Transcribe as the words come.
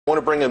I want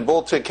to bring in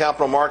Bull Tick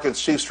Capital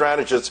Markets Chief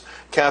Strategist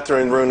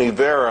Kathryn Rooney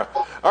Vera.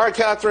 All right,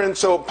 Kathryn,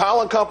 so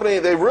Powell & Company,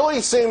 they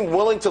really seem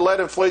willing to let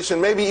inflation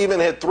maybe even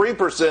hit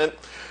 3%.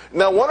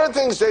 Now, one of the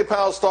things Jay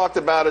Powell's talked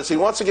about is he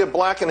wants to get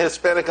black and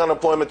Hispanic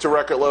unemployment to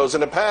record lows.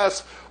 In the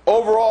past,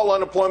 overall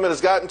unemployment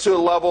has gotten to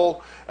a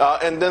level,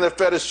 and then the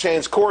Fed has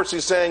changed course.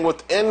 He's saying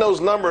within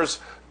those numbers,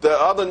 the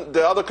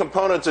other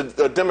components of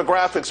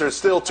demographics are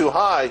still too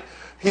high.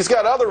 He's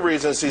got other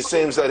reasons, he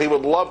seems, that he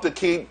would love to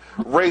keep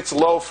rates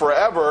low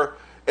forever.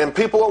 And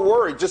people are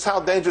worried. Just how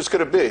dangerous could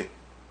it be?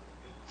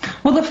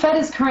 Well, the Fed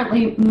is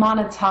currently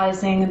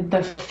monetizing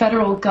the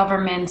federal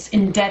government's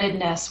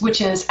indebtedness,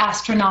 which is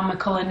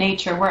astronomical in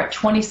nature. We're at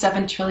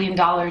 $27 trillion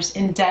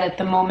in debt at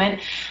the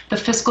moment. The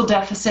fiscal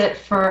deficit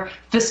for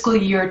fiscal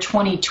year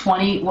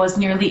 2020 was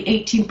nearly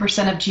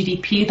 18% of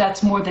GDP.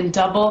 That's more than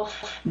double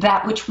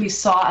that which we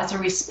saw as a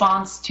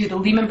response to the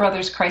Lehman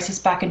Brothers crisis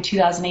back in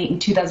 2008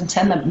 and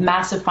 2010, the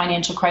massive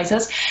financial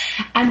crisis.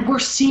 And we're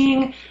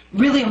seeing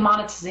really a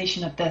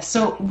monetization of this.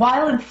 So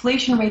while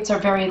inflation rates are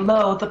very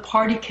low, the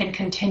party can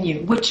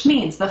continue, which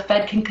means the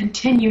Fed can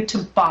continue to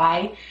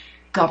buy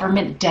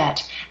government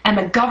debt, and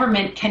the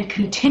government can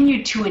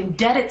continue to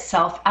indebt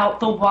itself out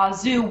the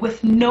wazoo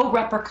with no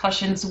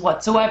repercussions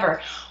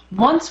whatsoever.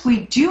 Once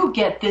we do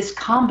get this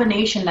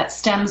combination that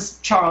stems,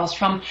 Charles,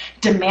 from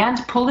demand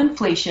pull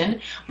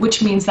inflation,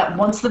 which means that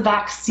once the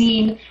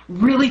vaccine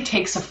really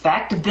takes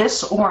effect,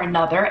 this or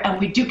another, and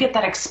we do get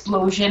that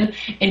explosion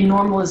in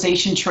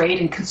normalization trade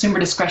and consumer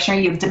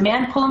discretionary, you have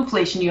demand pull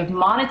inflation, you have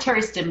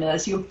monetary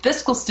stimulus, you have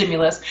fiscal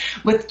stimulus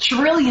with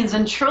trillions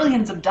and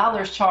trillions of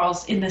dollars,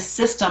 Charles, in the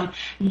system.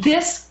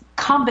 This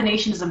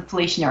combination is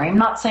inflationary. I'm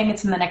not saying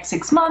it's in the next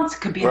 6 months,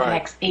 it could be in the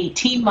next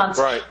 18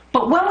 months.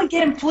 But when we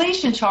get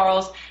inflation,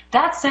 Charles,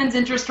 that sends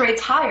interest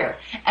rates higher.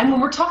 And when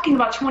we're talking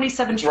about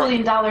 $27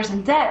 trillion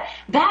in debt,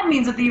 that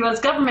means that the U.S.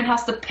 government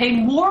has to pay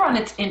more on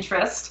its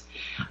interest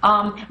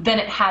than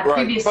it had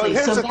previously.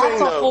 So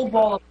that's a whole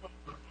ball of...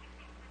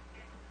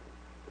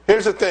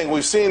 Here's the thing.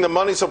 We've seen the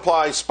money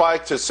supply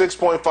spike to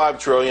 $6.5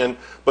 trillion,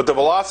 but the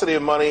velocity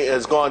of money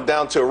has gone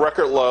down to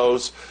record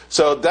lows.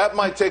 So that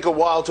might take a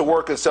while to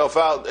work itself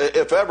out,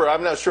 if ever.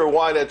 I'm not sure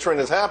why that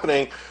trend is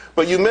happening.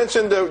 But you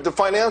mentioned the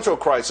financial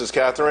crisis,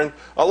 Kathryn.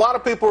 A lot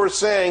of people are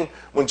saying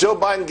when Joe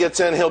Biden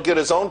gets in, he'll get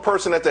his own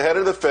person at the head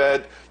of the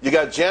Fed. You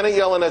got Janet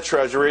Yellen at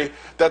Treasury,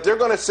 that they're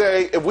going to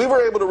say, if we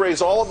were able to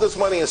raise all of this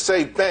money and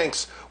save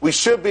banks, we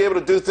should be able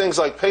to do things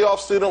like pay off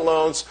student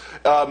loans,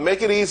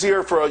 make it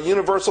easier for a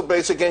universal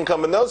basic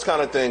income and those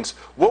kind of things.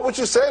 What would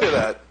you say to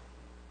that?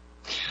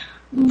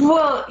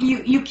 Well,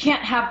 you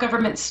can't have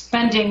government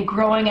spending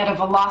growing at a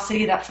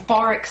velocity that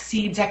far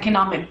exceeds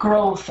economic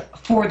growth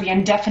for the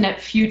indefinite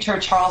future,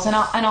 Charles. And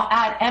I'll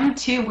add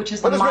M2, which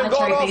is the monetary base. But it's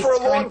been going on for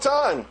a long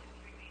time.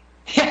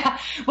 Yeah,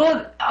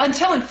 well,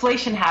 until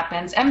inflation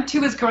happens.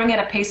 M2 is growing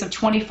at a pace of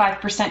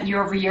 25%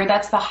 year over year.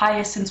 That's the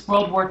highest since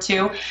World War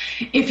II.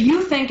 If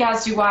you think,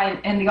 as do I,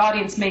 and the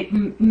audience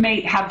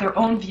may have their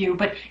own view,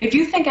 but if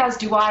you think, as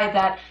do I,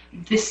 that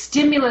the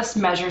stimulus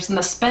measures and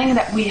the spending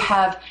that we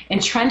have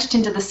entrenched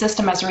into the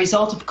system as a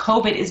result of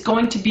COVID is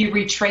going to be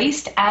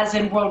retraced, as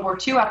in World War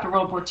II, after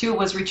World War II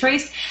was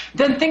retraced,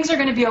 then things are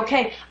going to be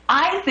okay.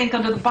 I think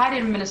under the Biden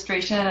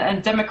administration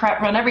and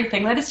Democrat run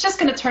everything, that it's just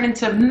going to turn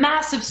into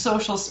massive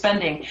social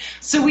spending.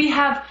 So we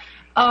have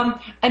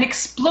an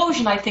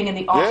explosion, I think, in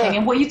the offing.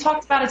 And what you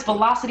talked about is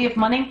velocity of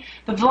money.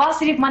 The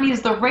velocity of money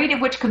is the rate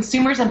at which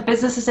consumers and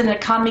businesses in the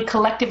economy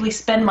collectively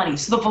spend money.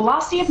 So the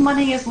velocity of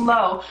money is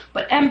low,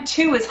 but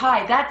M2 is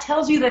high. That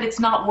tells you that it's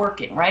not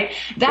working, right?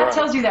 That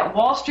tells you that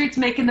Wall Street's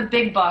making the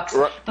big bucks.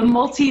 The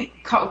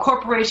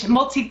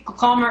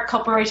multi-conglomerate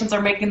corporations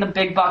are making the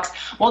big bucks,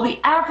 while the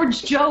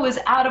average Joe is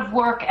out of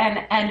work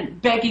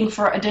and begging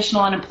for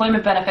additional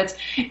unemployment benefits.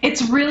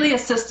 It's really a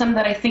system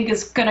that I think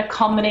is going to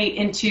culminate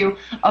into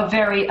a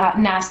very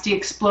nasty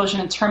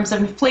explosion in terms of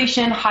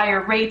inflation,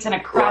 higher rates, and a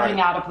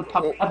crowding out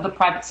of the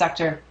private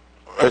sector.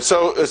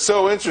 So it's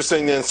so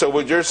interesting then. So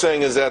what you're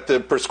saying is that the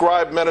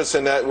prescribed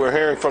medicine that we're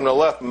hearing from the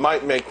left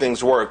might make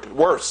things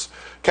worse.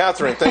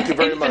 Kathryn, thank you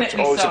very much.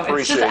 Always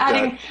appreciate that.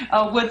 It's just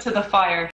adding wood to the fire.